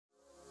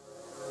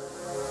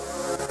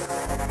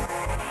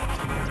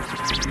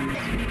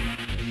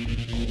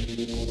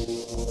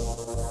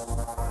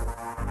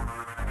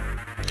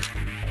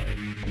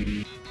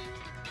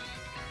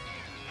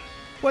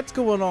What's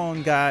going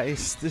on,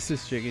 guys? This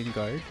is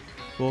Jakengard.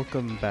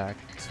 Welcome back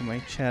to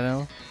my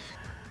channel.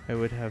 I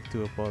would have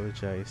to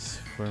apologize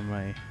for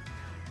my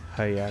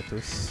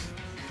hiatus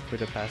for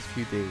the past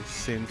few days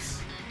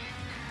since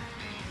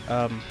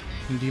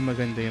hindi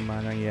maganda yung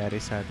mga nangyayari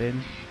sa atin.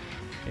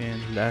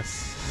 And last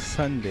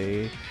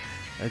Sunday,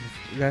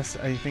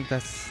 I think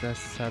that's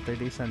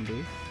Saturday,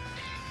 Sunday,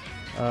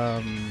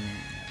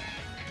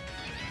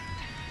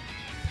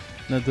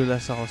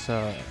 nadulas ako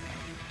sa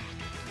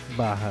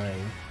bahay.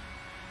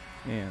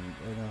 And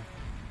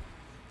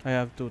I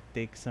have to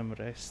take some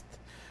rest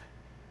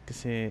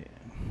kasi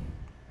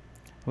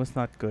it was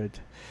not good.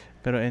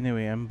 Pero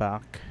anyway, I'm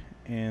back.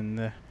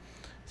 And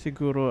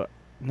siguro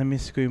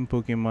na-miss ko yung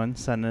Pokemon.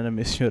 Sana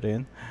na-miss nyo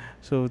rin.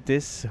 So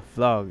this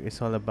vlog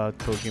is all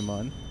about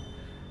Pokemon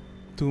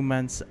 2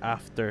 months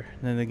after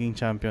na naging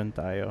champion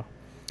tayo.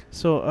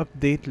 So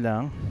update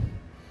lang,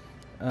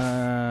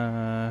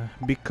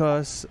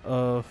 because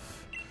of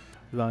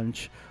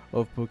launch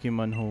of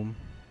Pokemon Home,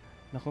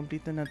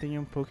 na-complete na natin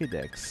yung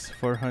Pokedex.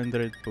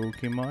 400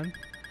 Pokemon.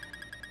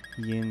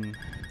 Yin.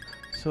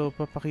 So,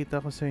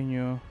 papakita ko sa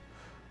inyo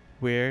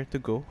where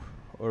to go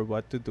or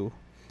what to do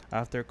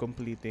after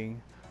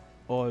completing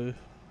all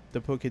the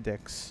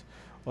Pokedex,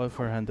 all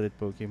 400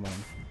 Pokemon.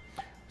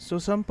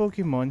 So, some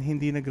Pokemon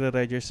hindi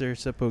nagre-register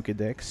sa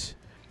Pokedex.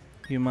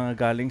 Yung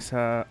mga galing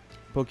sa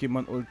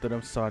Pokemon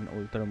Ultra Sun,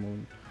 Ultra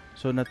Moon.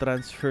 So,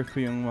 na-transfer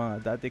ko yung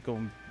mga dati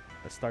kong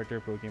starter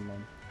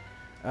Pokemon.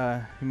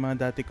 Yung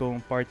mga dati kong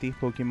party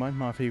Pokemon,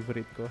 mga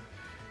favorite ko.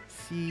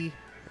 Si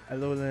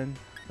Alolan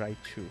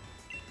Raichu.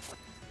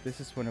 This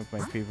is one of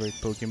my favorite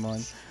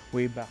Pokemon.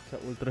 Way back sa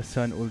Ultra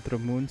Sun,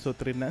 Ultra Moon. So,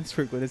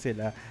 transfer ko na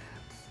sila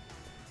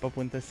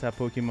papunta sa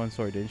Pokemon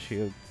Sword and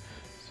Shield.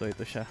 So,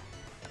 ito siya.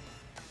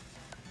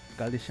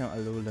 Galing siyang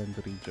Alolan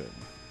region.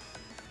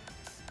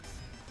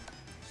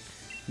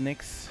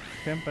 Next,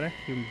 syempre,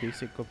 yung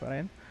basic ko pa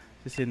rin.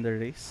 Si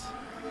Cinderace.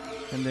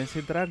 And then si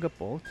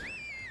Dragapult.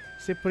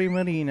 Si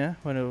Primarina,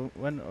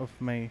 one of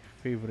my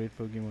favorite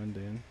Pokemon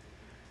din,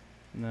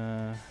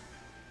 na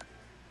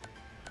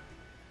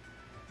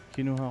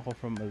kinuha ko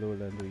from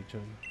Alolan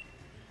region.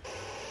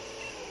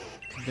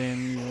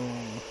 Then yung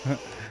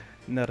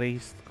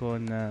na-raised ko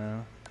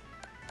na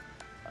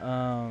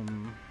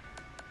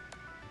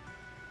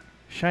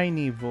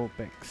Shiny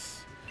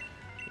Vulpix.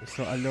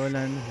 So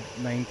Alolan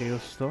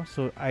Ninetales to,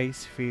 so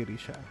Ice Fairy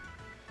siya.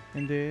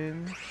 And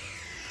then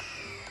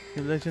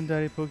yung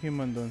legendary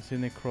Pokemon doon, si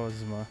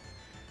Necrozma,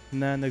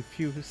 na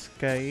nag-fuse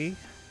kay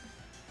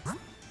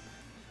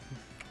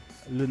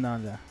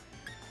Lunala.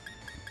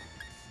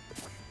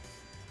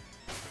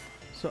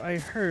 So I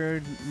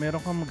heard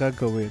meron kang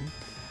magagawin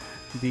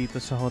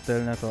dito sa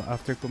hotel na to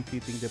after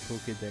completing the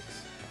Pokedex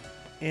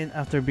and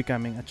after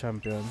becoming a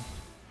champion.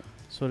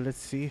 So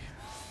let's see.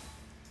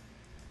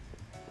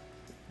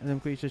 Alam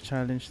ko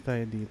i-challenge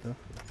tayo dito.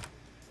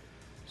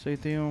 So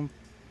ito yung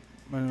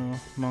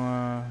mga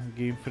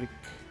Game Freak.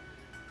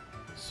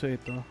 So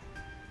ito.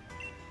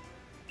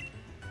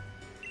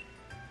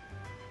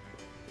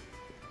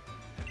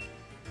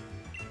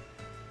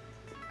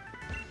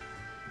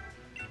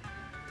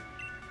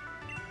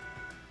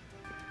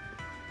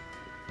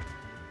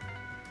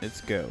 Let's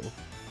go.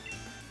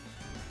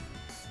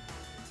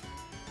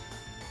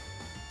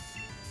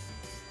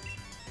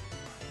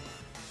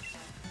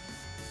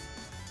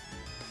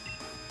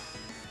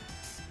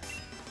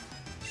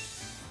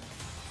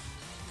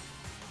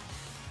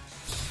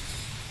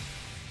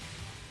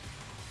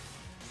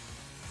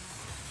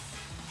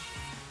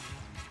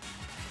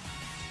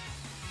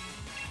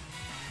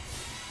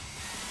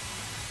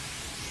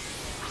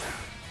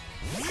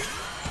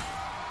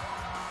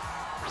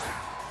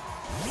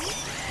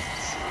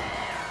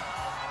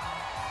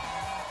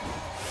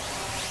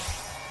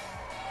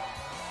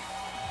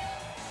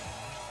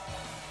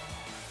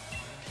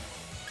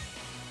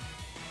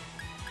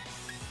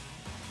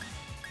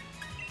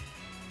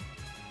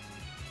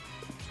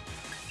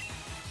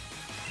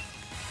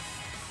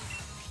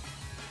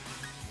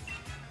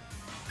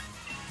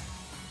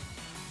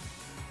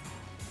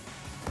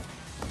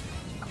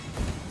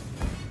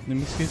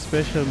 Na-miss ko yung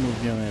special move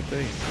niya nga ito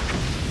eh.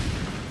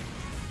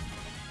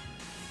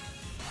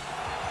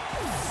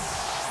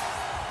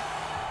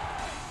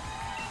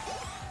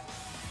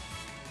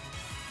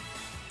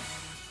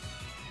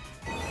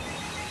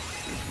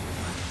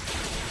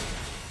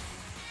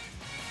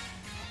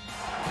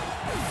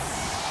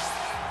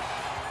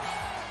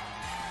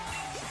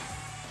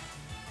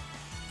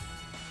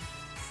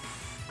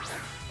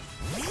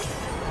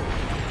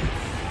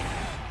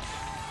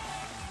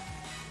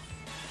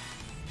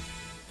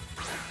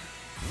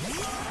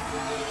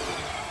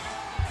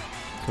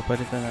 So,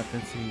 palitan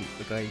natin si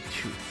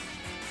Raichu.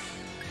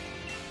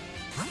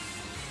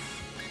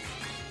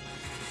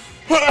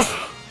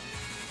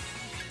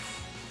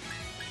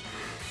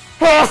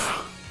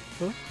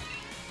 Oh?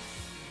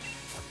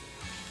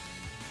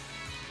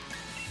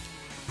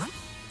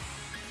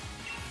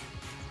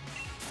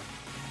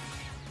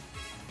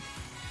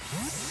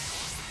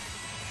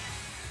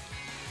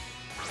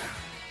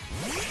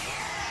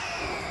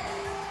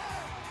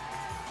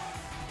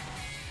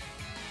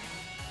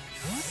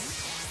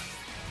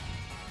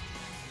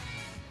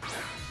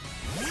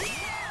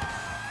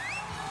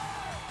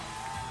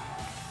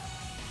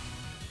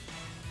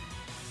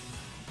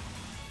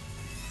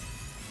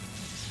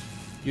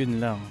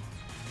 Yun lang.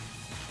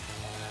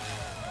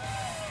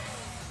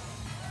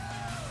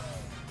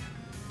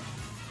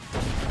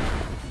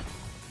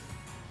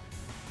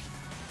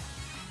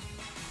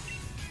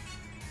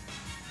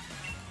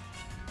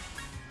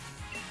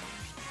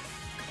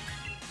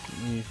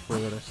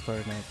 I-full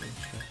restore natin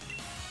siya.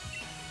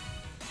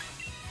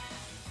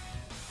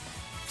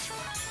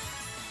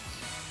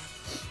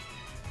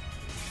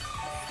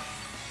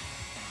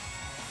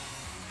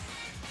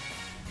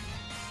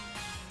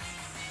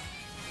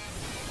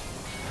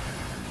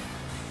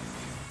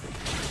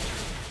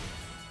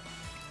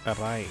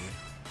 Aray.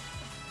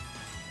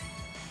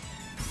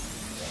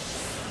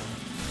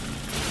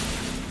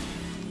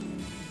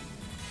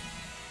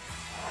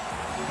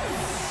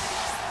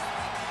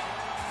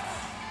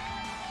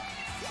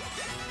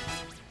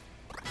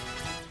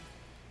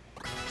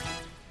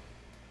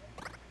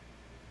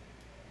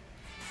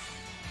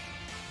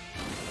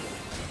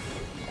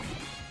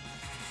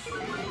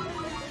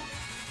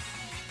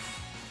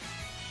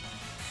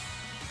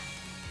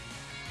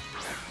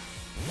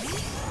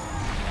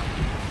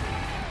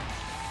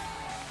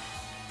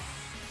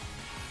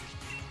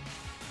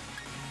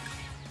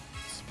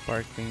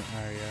 Parking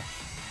area.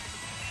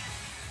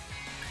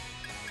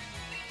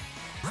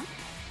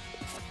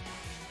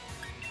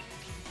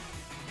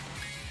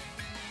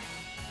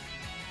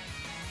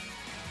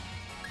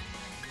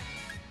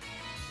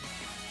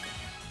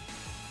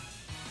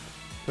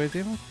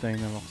 Pwede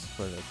mag-Dynamax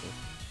pala to.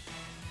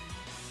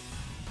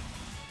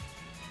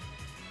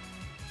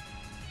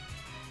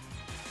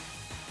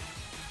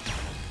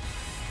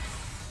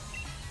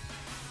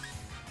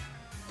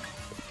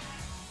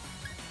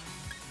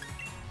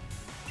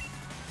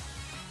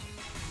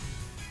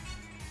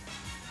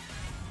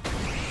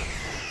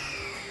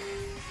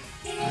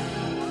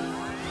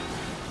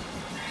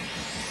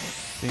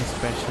 Yung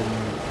special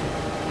move.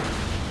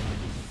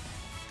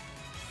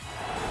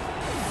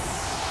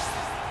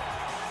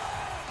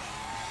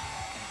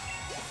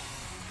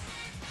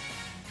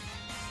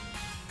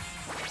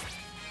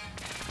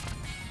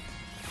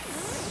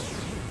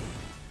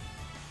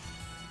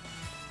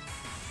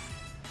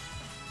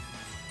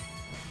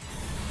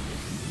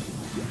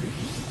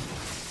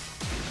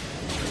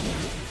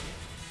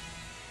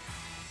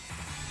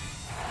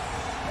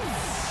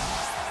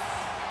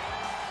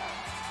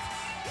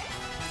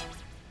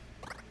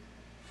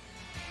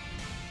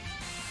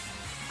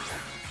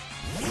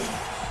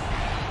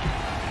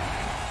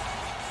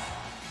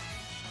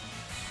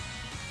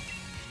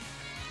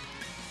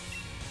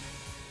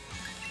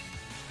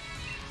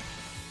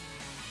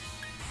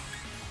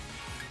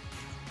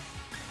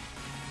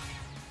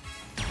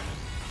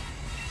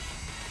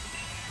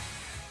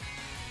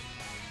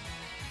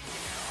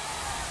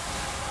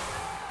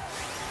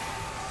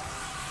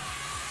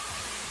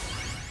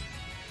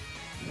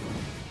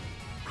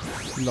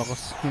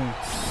 Lakas mo.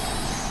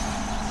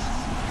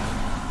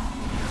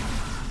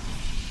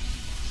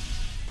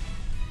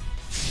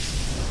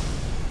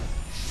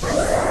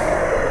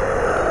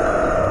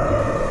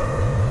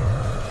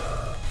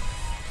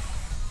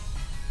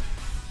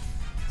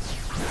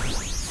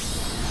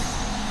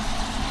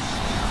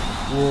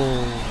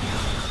 Wow.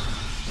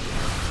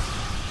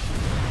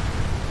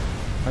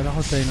 Kala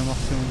ko Dynamax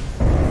yung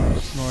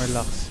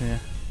Snorlax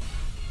niya.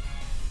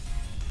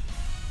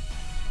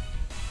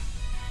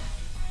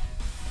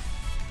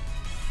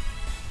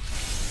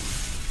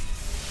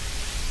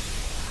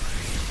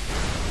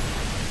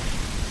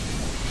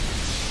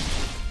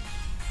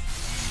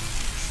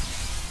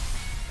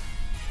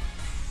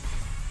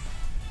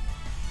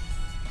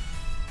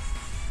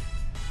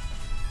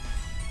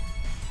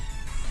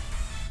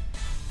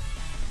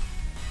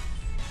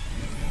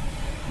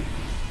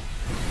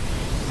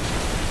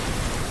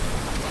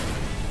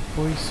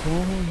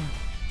 Poison.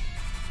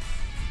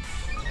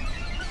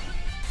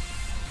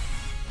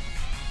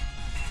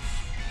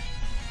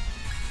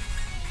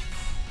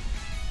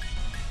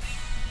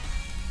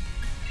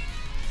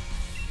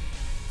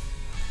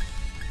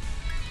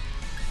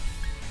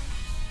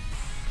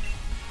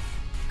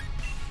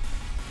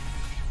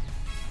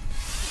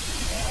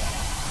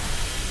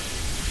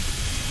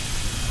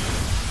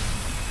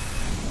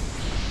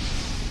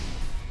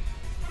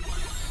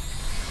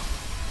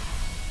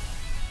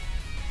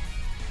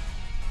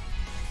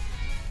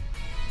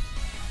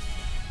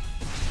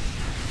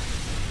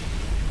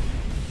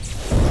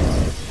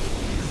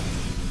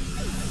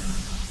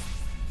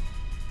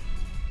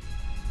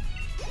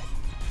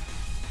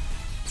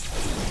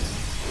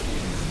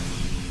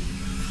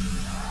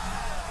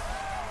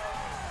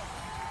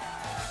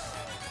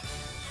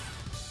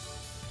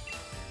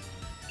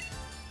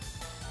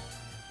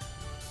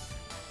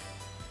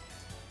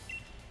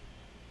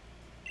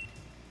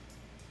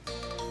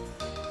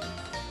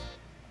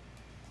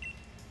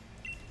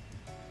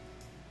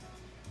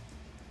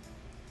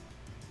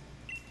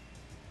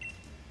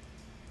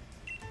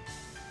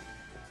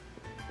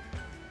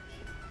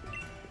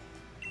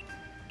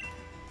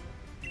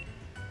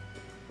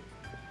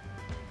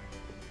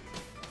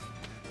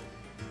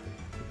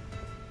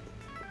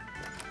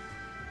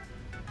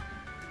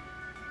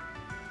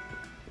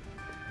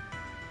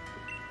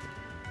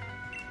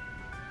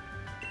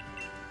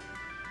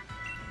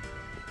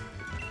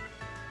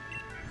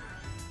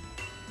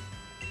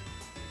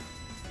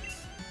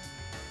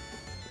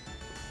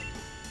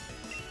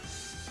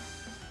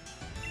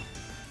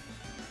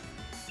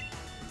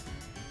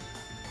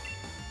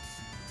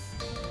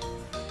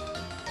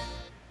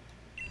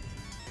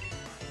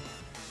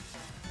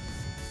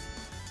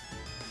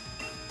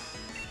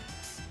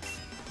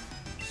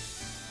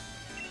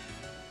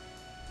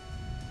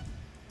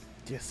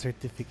 Yes,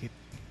 certificate.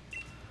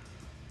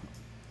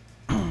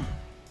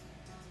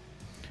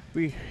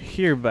 We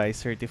hereby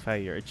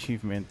certify your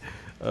achievement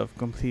of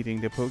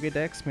completing the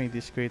Pokedex. May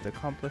this great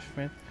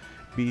accomplishment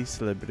be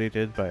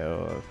celebrated by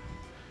all.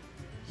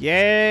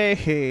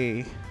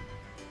 Yay!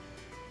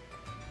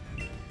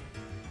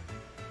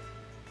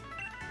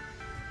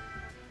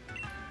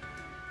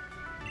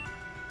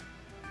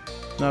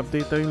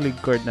 Na-update tayo yung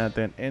league card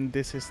natin, and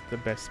this is the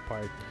best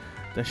part.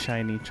 The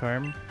shiny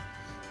charm,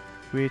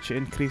 which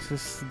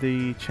increases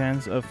the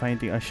chance of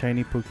finding a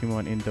shiny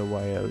Pokemon in the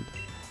wild.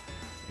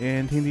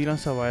 And hindi lang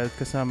sa wild,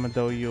 kasama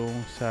daw yung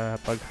sa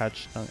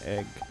pag-hatch ng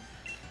egg.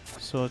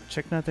 So,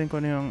 check natin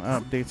kung ano yung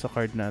update sa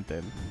card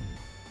natin.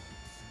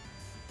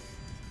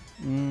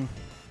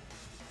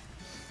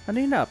 Ano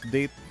yung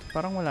na-update?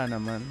 Parang wala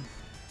naman.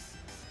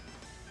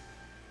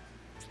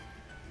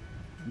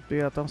 Ito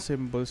yata ang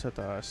symbol sa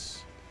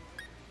taas.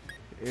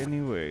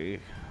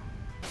 Anyway.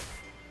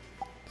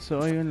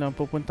 So, ayun lang.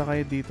 Pupunta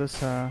kayo dito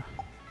sa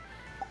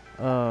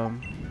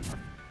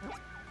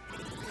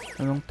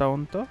anong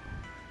town to?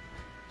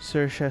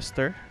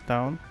 Sirchester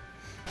Town.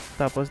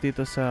 Tapos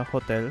dito sa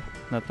hotel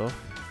na to,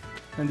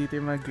 nandito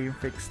yung mga Game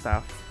Freak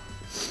staff.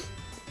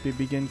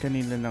 Bibigyan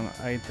kanila ng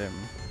item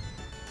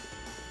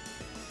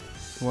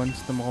once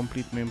na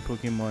makomplete mo yung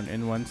Pokemon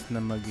and once na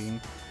maging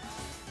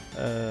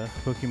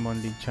Pokemon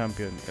League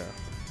champion ka.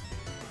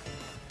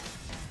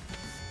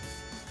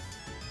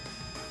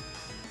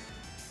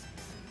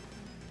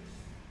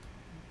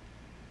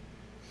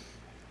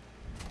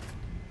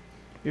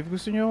 If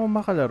gusto nyo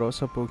makalaro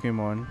sa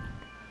Pokemon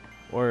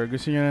or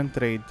gusto nyo ng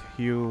trade,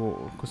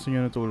 gusto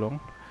nyo ng tulong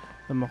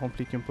na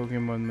makomplete yung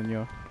Pokemon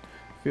nyo,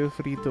 feel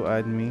free to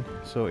add me.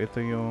 So ito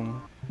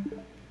yung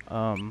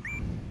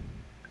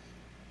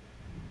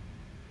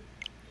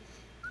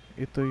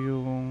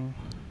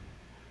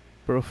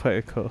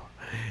profile ko.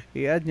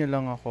 I-add nyo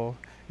lang ako.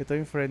 Ito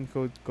yung friend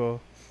code ko.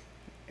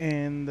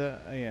 And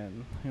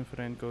ayan, yung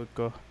friend code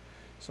ko.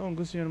 So kung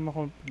gusto nyo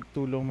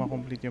tulong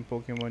makomplete yung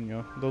Pokemon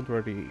nyo, don't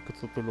worry,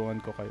 tutulungan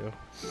ko kayo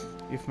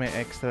if may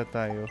extra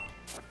tayo.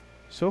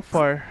 So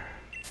far,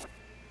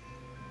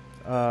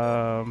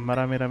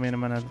 marami-rami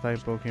naman natin tayo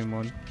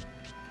Pokemon.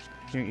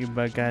 Yung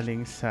iba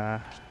galing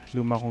sa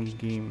luma kong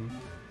game.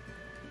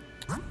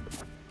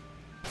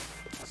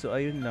 So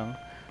ayun lang,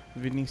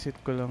 vinisit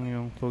ko lang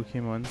yung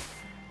Pokemon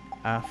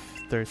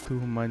after 2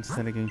 months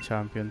na naging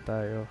champion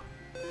tayo.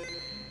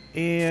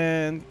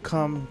 And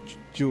come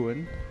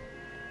June,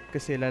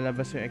 kasi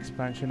lalabas yung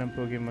expansion ng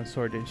Pokemon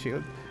Sword and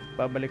Shield,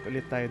 babalik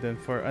ulit tayo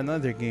dun for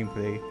another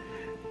gameplay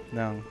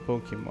ng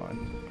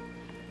Pokemon.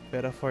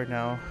 Pero for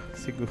now,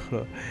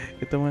 siguro,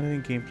 ito muna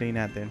yung gameplay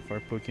natin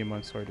for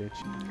Pokemon Sword and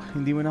Shield.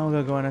 Hindi mo na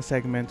ako gagawa ng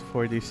segment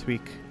for this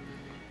week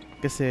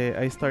kasi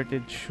I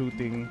started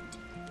shooting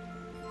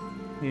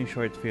yung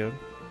short film.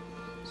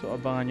 So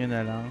abangan nyo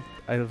na lang.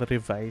 I'll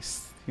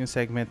revise yung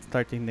segment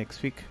starting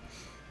next week.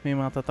 May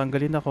mga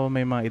tatanggalin ako,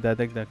 may mga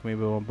idadagdag, may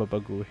mga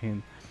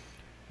babaguhin.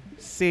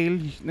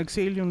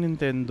 Nag-sale yung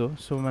Nintendo,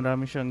 so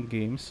marami siyang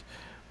games.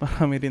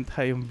 Marami rin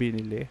tayong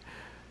binili.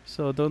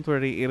 So don't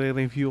worry,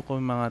 i-review ko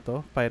mga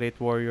to. Pirate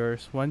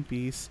Warriors, One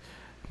Piece,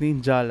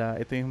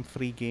 Ninjala. Ito yung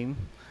free game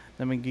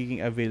na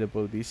magiging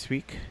available this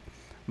week.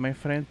 My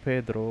Friend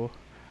Pedro,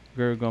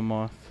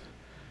 Gargamoth,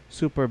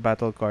 Super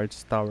Battle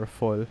Cards, Tower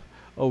Fall,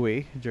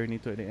 Away,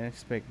 Journey to the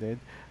Unexpected,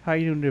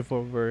 High Noon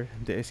Revolver,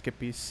 The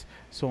Escapist,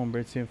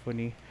 Songbird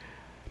Symphony,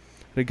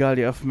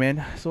 Regalia of Men.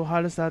 So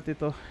halos lahat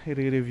ito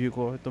i-review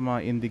ko, itong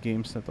mga indie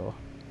games na to.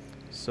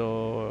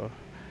 So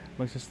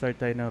magsa-start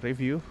tayo ng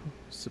review,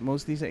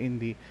 mostly sa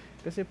indie,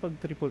 kasi pag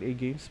AAA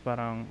games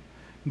parang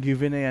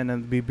given na yan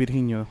na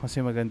bibilhin nyo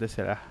kasi maganda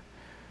sila.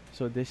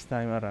 So this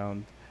time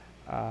around,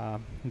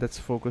 let's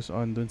focus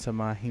on dun sa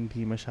mga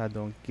hindi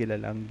masyadong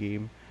kilalang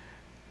game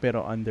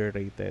pero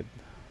underrated.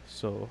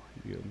 So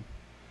yun.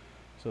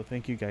 So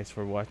thank you guys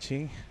for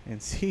watching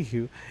and see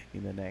you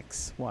in the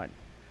next one.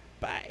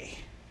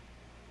 Bye!